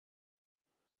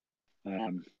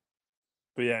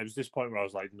 But yeah, it was this point where I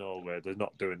was like, no way, they're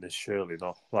not doing this, surely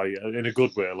not. Like, in a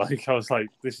good way. Like, I was like,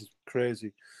 this is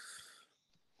crazy.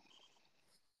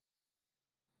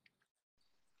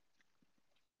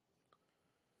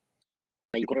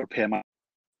 You've got to pay my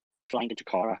flying to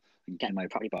Jakarta and getting my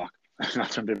property back.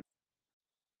 That's a bit.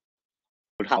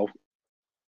 But how?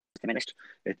 Diminished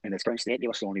in its current state,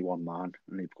 you're still only one man,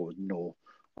 and he goes, "No,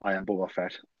 I am Boba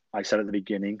Fett. I said at the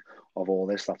beginning of all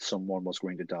this that someone was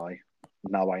going to die.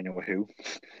 Now I know who."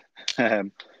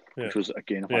 Which was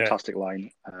again a fantastic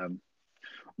line. And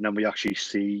then we actually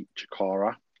see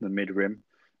Chikara, the mid rim,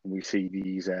 and we see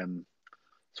these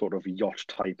sort of yacht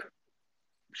type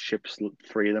ships,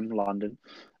 3 of them landing,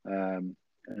 and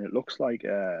it looks like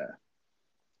I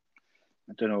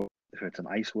don't know if it's an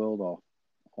ice world or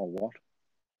what.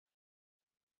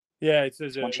 Yeah, it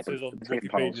says One on ship with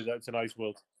Wikipedia panels. that it's an ice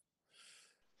world.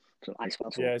 It's an ice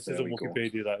world. Yeah, it says on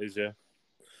Wikipedia that is, yeah.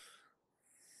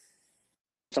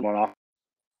 Someone off.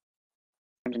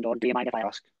 Do you mind if I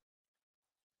ask?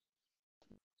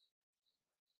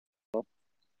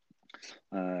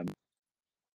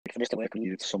 For this to work, we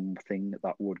needed something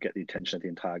that would get the attention of the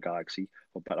entire galaxy,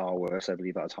 for better or worse. I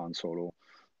believe that's Han Solo.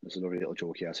 There's a lovely little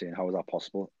joke here saying, "How is that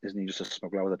possible? Isn't he just a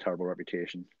smuggler with a terrible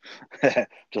reputation?" Just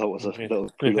thought it was a little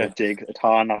cool little dig at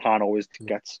Han. That Han always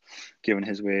gets given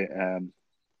his way.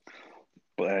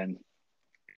 But then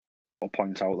it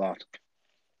points out that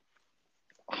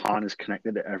Han is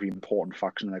connected to every important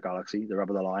faction in the galaxy, the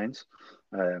Rebel Alliance,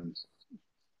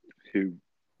 who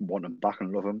want him back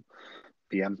and love him.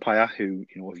 The Empire, who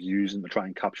have used him to try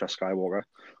and capture Skywalker,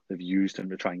 they've used him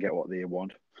to try and get what they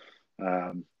want.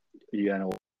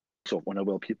 So one of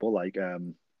the people like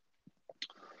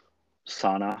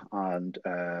Sana and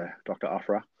Dr.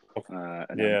 Aphra,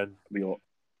 and then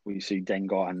we see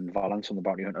Dengar and Valance on the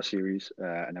Bounty Hunter series,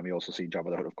 and then we also see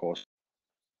Jabba the Hutt, of course.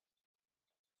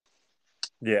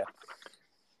 Yeah.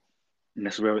 And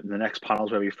this is where the next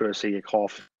panels where we first see a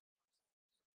cough.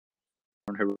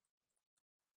 I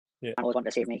always want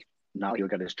to save me. Now he'll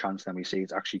get his chance. Then we see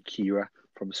it's actually Kira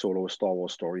from Solo: A Star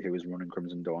Wars Story who is running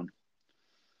Crimson Dawn.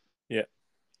 Yeah.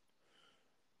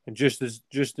 And just as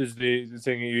the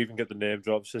thing, you even get the name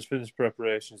drop, says finished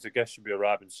preparations, the guest should be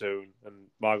arriving soon. And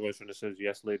Margot Runner says,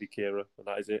 yes, Lady Kira. And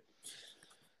that is it.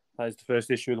 That is the first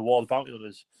issue of the War of the Bounty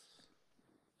Hunters.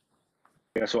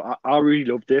 Yeah, so I really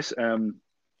loved this.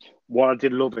 What I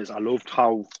did love is I loved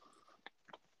how,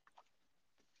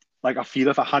 like, I feel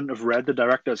if I hadn't have read the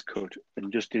director's cut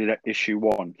and just did it at issue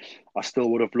 1, I still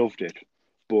would have loved it.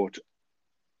 But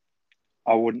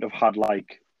I wouldn't have had,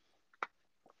 like,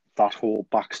 that whole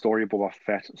backstory of Boba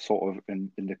Fett sort of in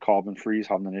the Carbon Freeze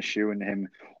having an issue and him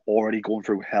already going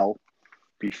through hell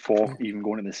before even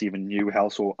going into this even new hell.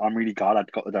 So I'm really glad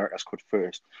I'd got the director's cut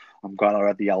first. I'm glad I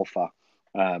read the alpha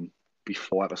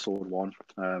before episode 1.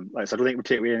 Like I said, I don't think it would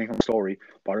take away anything from the story,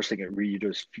 but I just think it really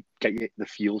does get you the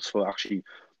feels for actually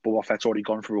Boba Fett's already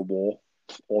gone through a war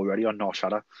already on Nar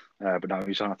Shaddaa, but now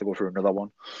he's going to have to go through another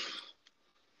one.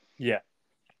 Yeah.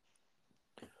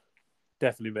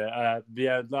 Definitely, mate.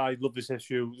 Yeah, I love this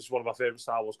issue. This is one of my favourite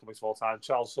Star Wars comics of all time.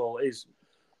 Charles Soule is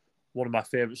one of my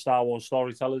favourite Star Wars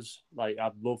storytellers. Like,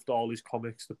 I've loved all his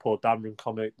comics, the Poe Dameron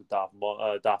comic,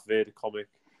 the Darth Vader comic,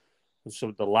 and some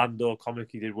of the Lando comic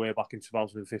he did way back in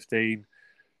 2015.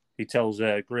 He tells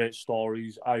great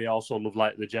stories. I also love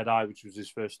Light of the Jedi, which was his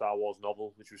first Star Wars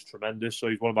novel, which was tremendous. So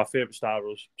he's one of my favourite Star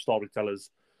Wars storytellers.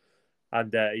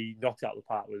 And he knocked it out of the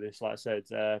park with this. Like I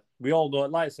said, we all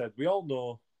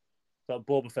know that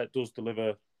Boba Fett does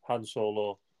deliver Han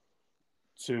Solo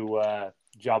to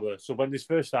Jabba. So when this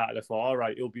first started, I thought, all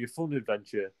right, it'll be a fun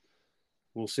adventure.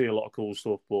 We'll see a lot of cool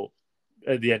stuff, but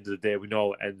at the end of the day, we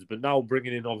know it ends. But now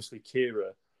bringing in, obviously,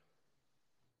 Kira,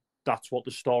 that's what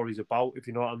the story's about, if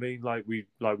you know what I mean. Like we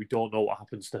don't know what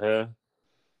happens to her.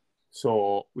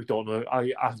 So we don't know.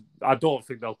 I don't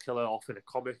think they'll kill her off in a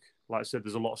comic. Like I said,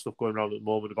 there's a lot of stuff going around at the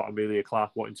moment about Emilia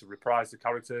Clarke wanting to reprise the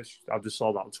character. I just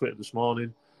saw that on Twitter this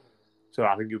morning. So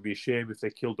I think it would be a shame if they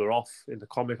killed her off in the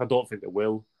comic. I don't think they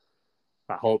will.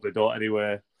 I hope they don't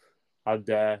anyway.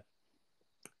 And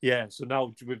yeah, so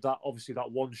now with that, obviously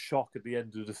that one shock at the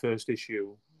end of the first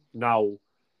issue, now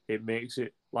it makes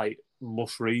it like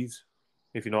must read,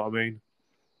 if you know what I mean.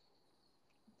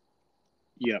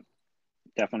 Yeah,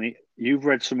 definitely. You've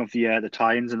read some of the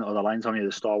tie-ins and the other lines on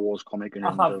the Star Wars comic and the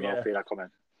Darth Vader comic.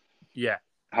 Yeah.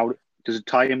 How does it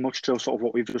tie in much to sort of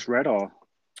what we've just read, or?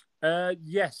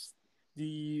 Yes.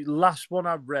 The last one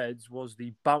I read was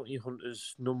the Bounty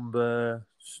Hunters number.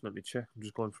 Let me check. I'm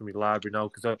just going through my library now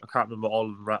because I can't remember all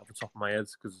of them right off the top of my head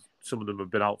because some of them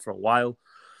have been out for a while.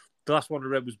 The last one I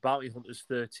read was Bounty Hunters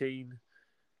 13,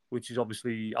 which is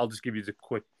obviously, I'll just give you the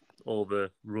quick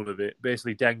overrun of it.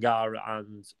 Basically, Dengar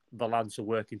and Valance are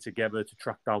working together to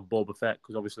track down Boba Fett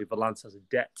because obviously Valance has a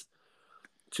debt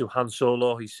to Han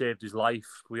Solo. He saved his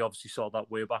life. We obviously saw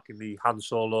that way back in the Han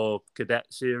Solo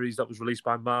Cadet series that was released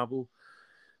by Marvel.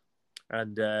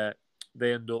 And they're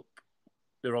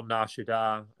on Nar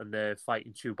Shaddaa and they're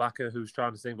fighting Chewbacca, who's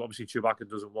trying to think. But obviously, Chewbacca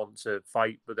doesn't want to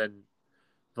fight, but then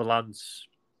Valance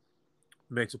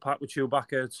makes a pact with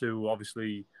Chewbacca to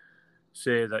obviously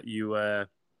say that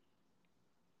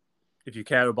if you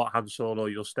care about Han Solo,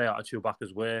 you'll stay out of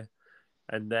Chewbacca's way.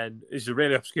 And then he's a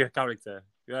really obscure character.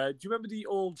 Do you remember the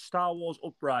old Star Wars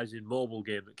Uprising mobile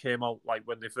game that came out like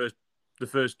when the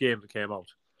first game that came out?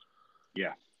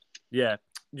 Yeah. Yeah.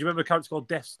 Do you remember a character called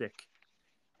Death Stick?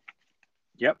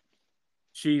 Yep.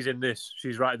 She's in this.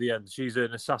 She's right at the end. She's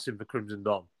an assassin for Crimson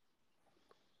Dawn.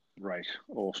 Right.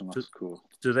 Awesome. That's cool.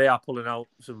 So they are pulling out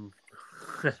some...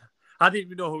 I didn't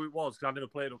even know who it was because I never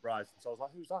played Uprising. So I was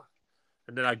like, who's that?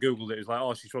 And then I Googled it. It was like,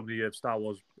 oh, she's from the Star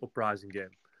Wars Uprising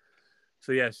game.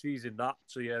 So, yeah, she's in that.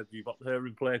 So, yeah, you've got her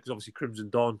in play because obviously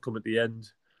Crimson Dawn come at the end.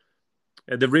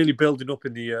 And they're really building up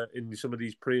in some of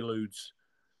these preludes,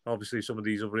 obviously some of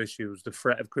these other issues, the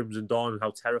threat of Crimson Dawn and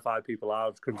how terrified people are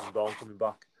of Crimson Dawn coming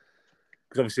back.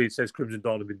 Because obviously it says Crimson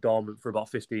Dawn have been dormant for about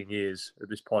 15 years at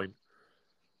this point.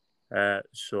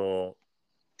 So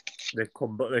they've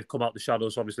come out the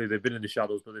shadows. Obviously, they've been in the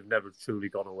shadows, but they've never truly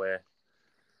gone away.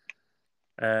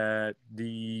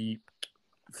 The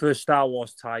first Star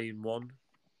Wars tie-in one,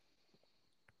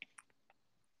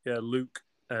 yeah, Luke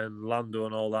and Lando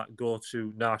and all that go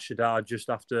to Nar Shaddaa just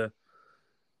after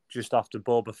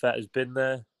Boba Fett has been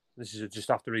there. This is just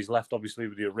after he's left, obviously,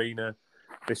 with the arena.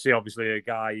 They see, obviously, a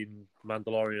guy in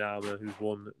Mandalorian armor who's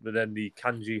won, but then the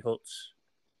Kanji Huts,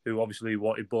 who obviously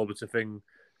wanted Boba to think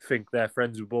they're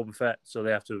friends with Boba Fett, so they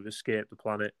have to escape the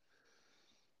planet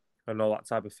and all that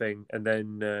type of thing. And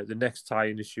then the next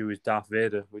tie-in issue is Darth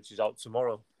Vader, which is out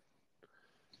tomorrow.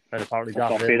 And apparently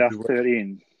Darth Vader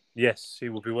 13. Yes, he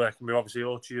will be working with obviously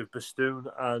Orchie of Bastoon,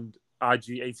 and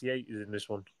IG-88 is in this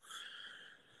one.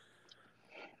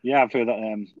 Yeah, I've heard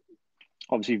that.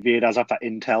 Obviously, Vader's at that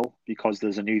intel because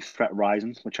there's a new threat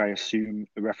rising, which I assume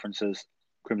references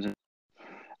Crimson.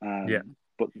 Yeah.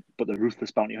 But the ruthless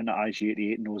bounty hunter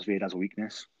IG-88 knows Vader's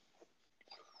weakness.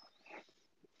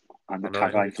 And the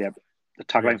tagline for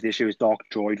the issue is Dark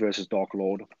Droid versus Dark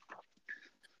Lord.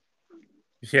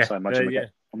 Yeah. So imagine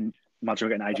we're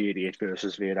getting IG-88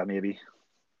 versus Vader, maybe.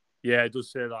 Yeah, it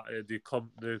does say that. The cover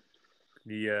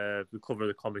of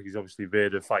the comic is obviously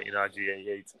Vader fighting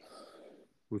IG-88,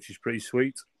 which is pretty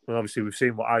sweet. And obviously, we've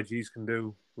seen what IGs can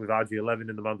do with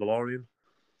IG-11 in The Mandalorian.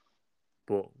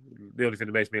 But the only thing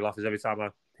that makes me laugh is every time I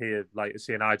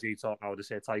see an IG talk, I would just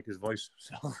say Taika's voice.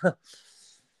 So,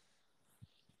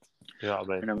 you know what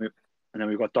I mean? And then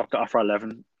we've got Dr. Aphra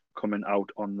 11 coming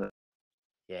out on the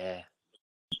And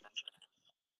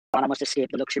I must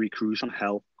escape the luxury. cruise on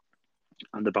Hell,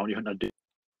 and the bounty hunter.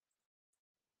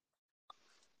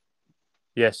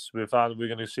 Yes, we're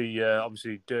going to see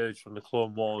obviously Dirge from the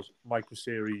Clone Wars micro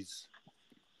series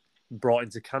brought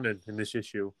into canon in this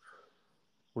issue,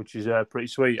 which is pretty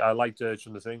sweet. I like Dirge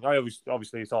from the thing. I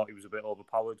obviously thought he was a bit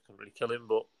overpowered, couldn't really kill him,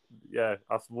 but yeah,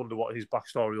 I wonder what his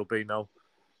backstory will be now,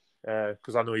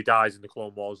 because I know he dies in the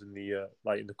Clone Wars in the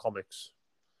in the comics,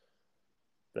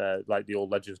 like the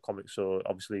old Legends comics. So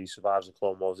obviously he survives the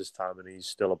Clone Wars this time, and he's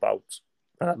still about.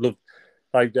 And I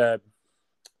love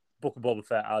Book of Boba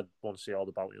Fett. I'd want to see all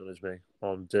the bounty hunters, me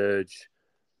on Dirge,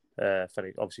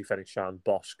 Fennec Shan,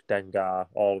 Bosk, Dengar,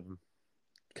 all of them,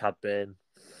 Cad Bane.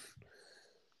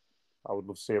 I would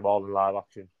love to see them all in live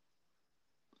action.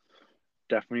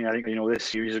 Definitely, I think this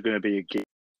series is going to be a game.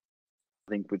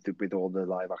 I think with all the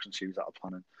live action series that are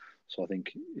planning, so I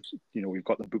think it's, we've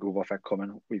got the Book of Boba Fett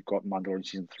coming, we've got Mandalorian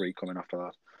season 3 coming after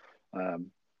that, and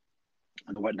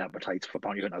the whetting appetites for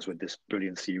bounty hunters with this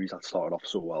brilliant series that started off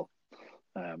so well.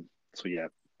 So yeah,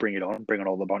 bring it on, bring on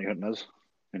all the bounty hunters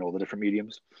in all the different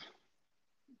mediums.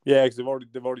 Yeah, because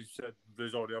they've already said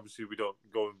there's already, obviously we don't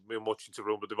go much into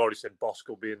room, but they've already said Bosk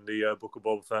will be in the Book of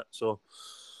Boba Fett, so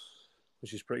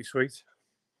which is pretty sweet.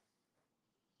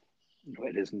 No,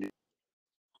 it isn't.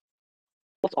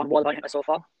 What's on World Bounty so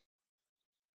far?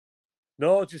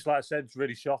 No, just like I said,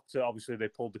 really shocked. Obviously, they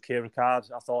pulled the Kira card.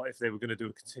 I thought if they were going to do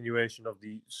a continuation of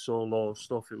the Solo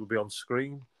stuff, it would be on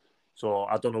screen. So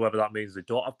I don't know whether that means they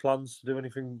don't have plans to do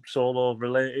anything Solo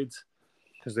related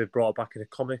because they've brought it back in a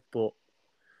comic. But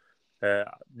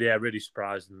yeah, really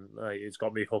surprised, and it's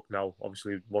got me hooked now.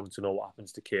 Obviously, wanting to know what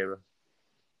happens to Kira.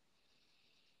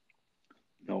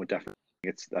 No, definitely.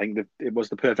 I think that it was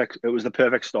the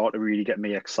perfect start to really get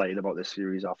me excited about this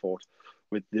series. I thought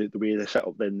with the way they set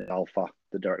up in the alpha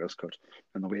the director's cut,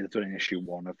 and the way they've done issue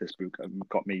 1 of this book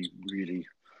got me really.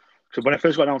 So when I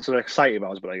first got announced, I was excited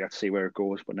about it, but I got to see where it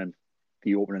goes. But then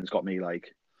the opening's got me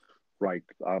like, right,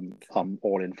 I'm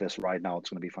all in for this right now. It's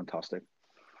going to be fantastic.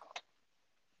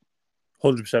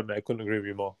 100%, mate. I couldn't agree with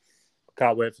you more.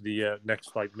 Can't wait for the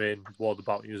next like main War of the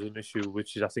Bounty Hunters issue,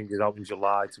 which is I think is out in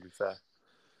July. To be fair,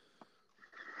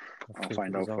 I'll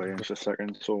find out for you in just a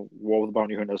second. So War of the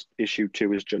Bounty Hunters issue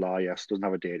 2 is July. Yes, doesn't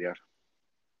have a date yet.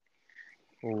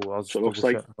 Oh, I'll just So it looks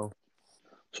like.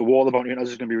 So War of the Bounty Hunters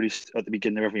is going to be released at the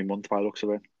beginning of every month by the looks of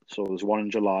it. So there's one in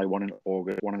July, one in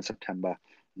August, one in September, and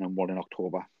then one in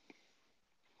October.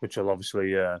 Which will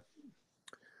obviously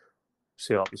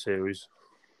seal out the series.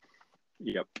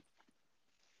 Yep.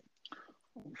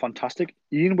 Fantastic.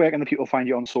 Ian, where can the people find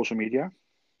you on social media?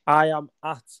 I am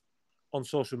on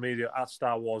social media at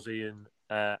Star Wars Ian,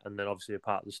 and then obviously a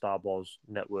part of the Star Wars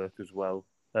network as well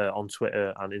on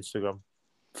Twitter and Instagram.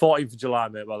 14th of July,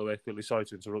 mate, by the way, quickly. Sorry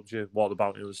to interrupt you. War of the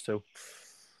Bounty Hunters too.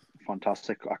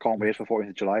 Fantastic. I can't wait for 14th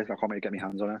of July. I can't wait to get my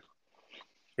hands on it.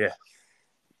 Yeah.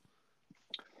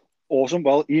 Awesome.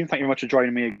 Well, Ian, thank you very much for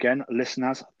joining me again.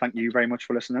 Listeners, thank you very much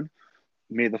for listening.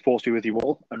 May the force be with you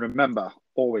all. And remember,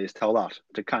 always tell that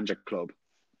to Kanjak Club.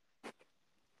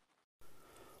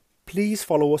 Please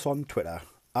follow us on Twitter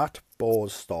at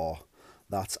BoresStar.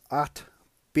 That's at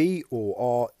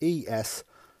BORESSTAR.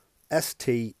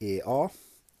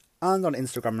 And on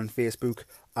Instagram and Facebook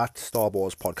at Star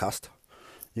Wars Podcast.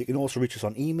 You can also reach us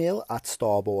on email at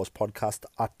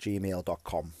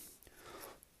starwarspodcast@gmail.com.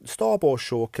 The Star Wars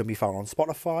Show can be found on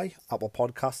Spotify, Apple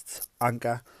Podcasts,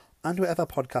 Anchor, and wherever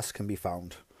podcasts can be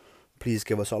found. Please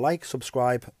give us a like,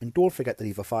 subscribe, and don't forget to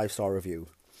leave a 5-star review.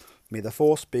 May the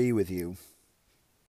Force be with you.